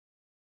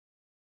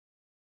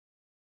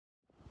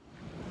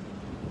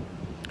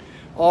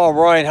All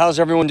right, how's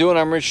everyone doing?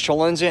 I'm Rich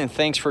CELENZA, and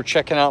thanks for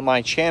checking out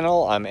my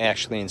channel. I'm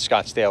actually in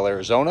Scottsdale,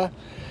 Arizona,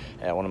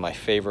 at one of my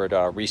favorite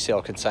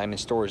resale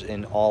consignment stores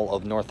in all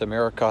of North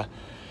America.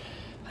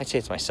 I'd say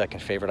it's my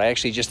second favorite. I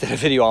actually just did a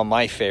video on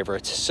my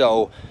favorites.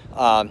 So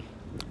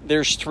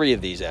there's three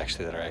of these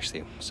actually that are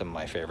actually some of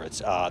my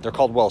favorites. They're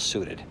called Well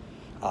Suited.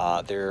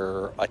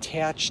 They're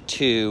attached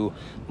to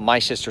My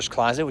Sister's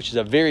Closet, which is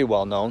a very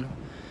well-known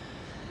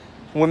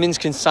women's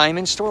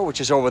consignment store, which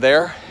is over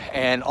there.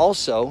 And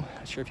also, I'm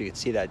not sure if you can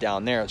see that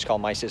down there, it's called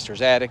My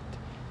Sister's Attic.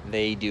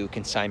 They do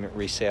consignment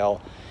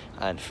resale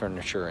on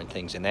furniture and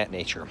things in that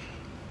nature.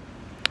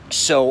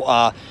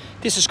 So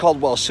this is called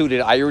Well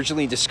Suited. I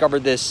originally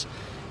discovered this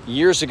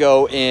years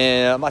ago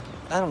in, I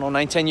don't know,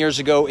 9-10 years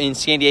ago in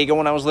San Diego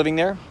when I was living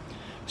there.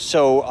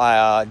 So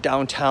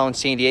downtown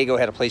San Diego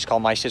had a place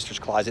called My Sister's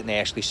Closet, and they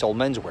actually sold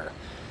menswear.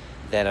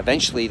 Then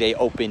eventually they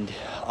opened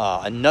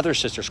another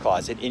Sister's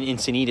Closet in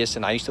Encinitas,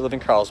 and I used to live in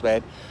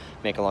Carlsbad.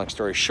 Make a long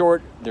story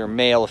short, their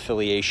male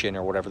affiliation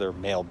or whatever their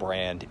male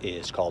brand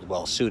is called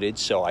Well Suited.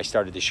 So I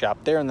started to shop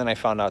there, and then I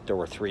found out there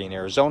were 3 in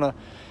Arizona.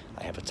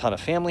 I have a ton of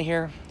family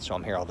here, so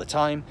I'm here all the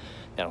time,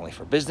 not only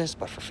for business,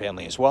 but for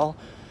family as well.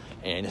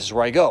 And this is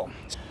where I go.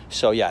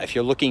 So yeah, if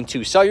you're looking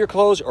to sell your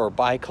clothes or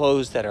buy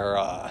clothes that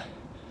are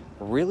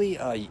really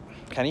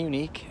kind of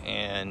unique,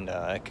 and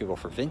it could go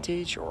for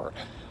vintage or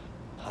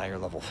higher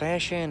level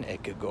fashion,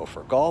 it could go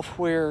for golf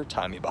wear,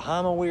 Tommy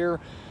Bahama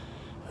wear,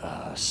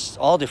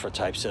 all different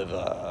types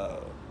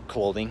of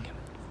clothing.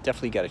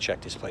 Definitely got to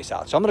check this place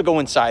out. So I'm going to go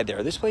inside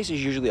there. This place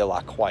is usually a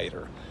lot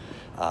quieter,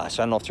 so I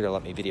don't know if they're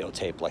going to let me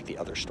videotape like the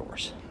other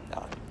stores.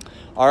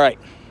 All right,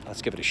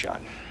 let's give it a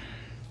shot.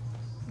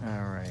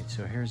 All right,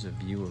 so here's a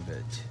view of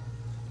it.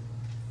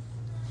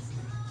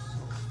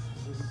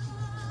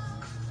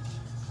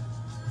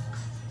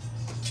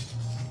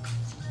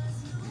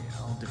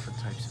 Different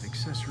types of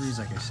accessories.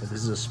 Like I said,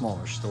 this is a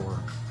smaller store.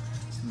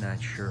 I'm not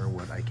sure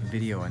what I can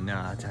video or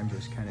not. I'm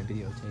just kind of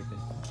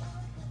videotaping.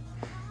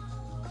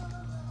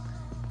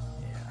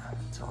 Yeah,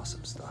 it's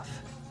awesome stuff.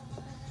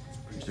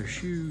 Here's their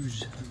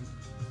shoes.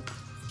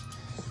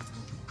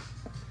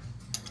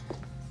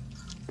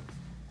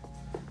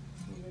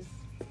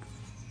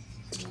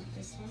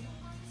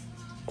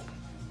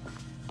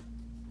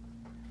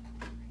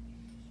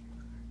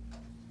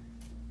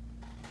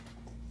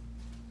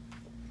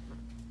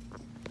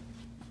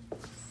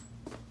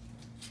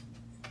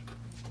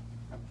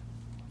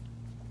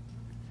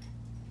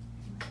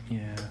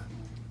 Yeah,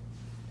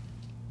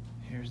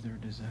 here's their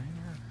designer.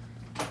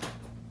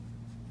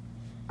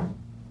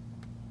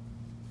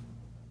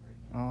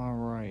 All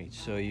right,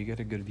 so you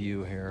get a good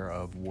view here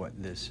of what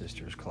this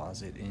Sister's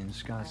Closet in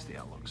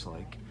Scottsdale looks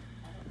like.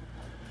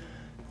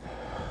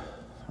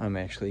 I'm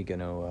actually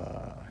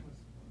gonna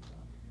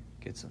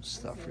get some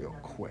stuff real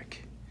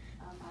quick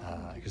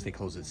because they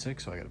close at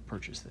 6, so I gotta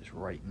purchase this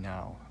right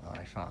now.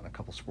 I found a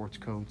couple sports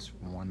coats,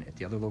 one at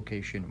the other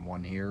location,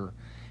 one here,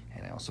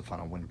 and I also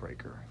found a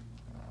windbreaker.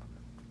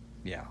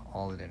 Yeah,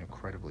 all of it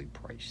incredibly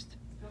priced.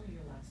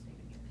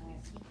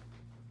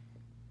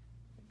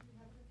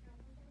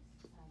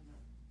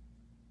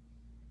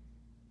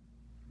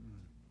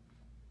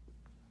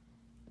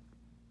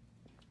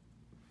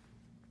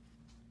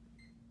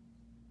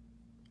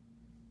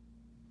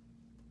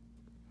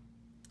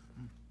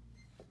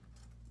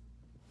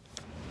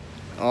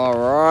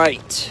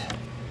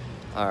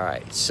 All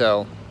right,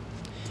 so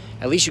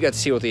at least you got to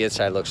see what the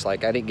inside looks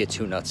like. I didn't get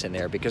too nuts in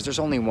there because there's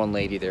only one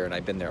lady there, and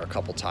I've been there a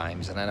couple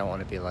times, and I don't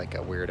want to be like a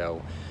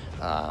weirdo.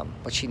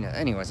 But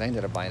anyways, I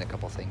ended up buying a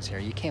couple things here.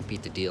 You can't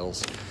beat the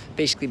deals.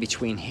 Basically,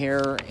 between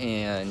here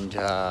and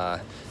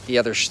the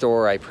other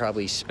store, I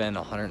probably spent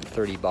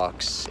 130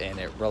 bucks, and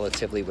it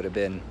relatively would have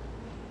been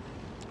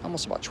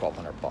almost about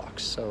 1,200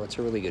 bucks. So it's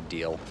a really good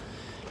deal.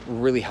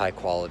 Really high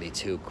quality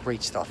too.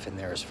 Great stuff in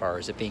there as far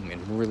as it being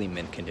in really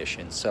mint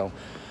condition. So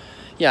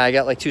yeah, I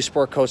got like 2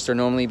 sport coats. They're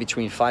normally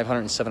between $500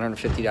 and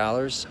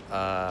 $750.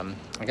 I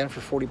got them for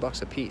 40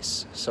 bucks a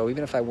piece. So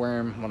even if I wear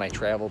them when I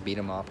travel, beat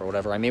them up or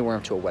whatever, I may wear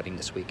them to a wedding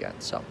this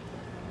weekend. So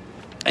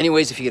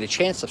anyways, if you get a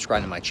chance,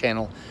 subscribe to my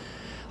channel.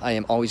 I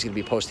am always going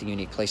to be posting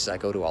unique places I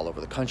go to all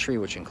over the country,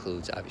 which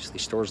includes obviously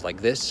stores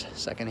like this,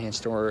 secondhand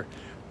store,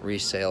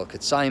 resale,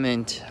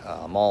 consignment,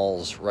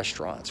 malls,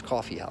 restaurants,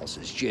 coffee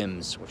houses,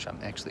 gyms, which I'm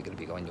actually going to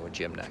be going to a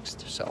gym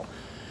next. So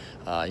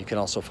you can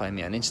also find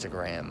me on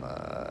Instagram,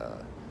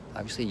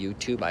 obviously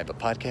YouTube. I have a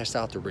podcast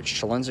out, The Rich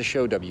CELENZA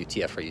Show,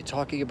 WTF Are You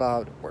Talking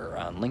About? We're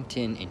on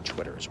LinkedIn and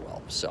Twitter as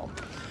well. So,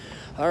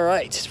 all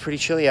right, it's pretty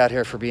chilly out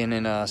here for being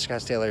in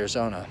Scottsdale,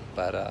 Arizona.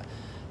 But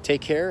take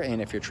care,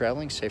 and if you're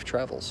traveling, safe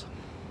travels.